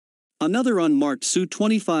Another unmarked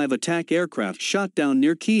Su-25 attack aircraft shot down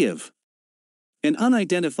near Kiev. An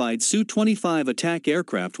unidentified Su-25 attack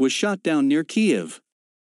aircraft was shot down near Kyiv.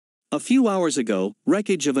 A few hours ago,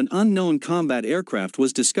 wreckage of an unknown combat aircraft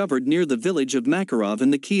was discovered near the village of Makarov in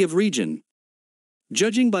the Kiev region.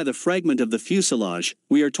 Judging by the fragment of the fuselage,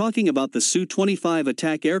 we are talking about the Su-25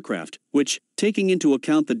 attack aircraft, which, taking into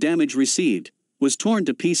account the damage received, was torn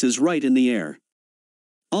to pieces right in the air.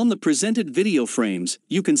 On the presented video frames,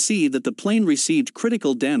 you can see that the plane received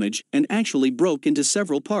critical damage and actually broke into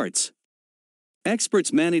several parts.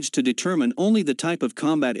 Experts managed to determine only the type of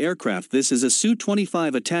combat aircraft. This is a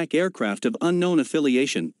Su-25 attack aircraft of unknown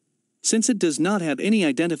affiliation, since it does not have any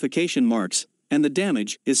identification marks, and the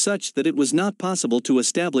damage is such that it was not possible to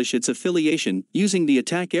establish its affiliation using the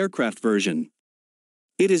attack aircraft version.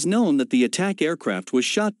 It is known that the attack aircraft was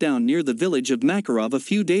shot down near the village of Makarov a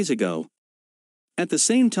few days ago. At the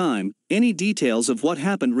same time, any details of what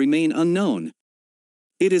happened remain unknown.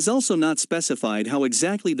 It is also not specified how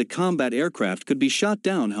exactly the combat aircraft could be shot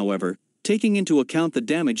down. However, taking into account the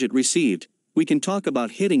damage it received, we can talk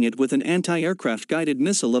about hitting it with an anti-aircraft guided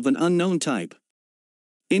missile of an unknown type.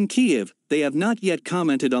 In Kiev, they have not yet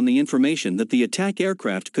commented on the information that the attack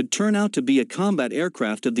aircraft could turn out to be a combat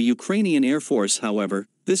aircraft of the Ukrainian Air Force. However,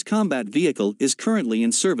 this combat vehicle is currently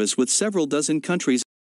in service with several dozen countries.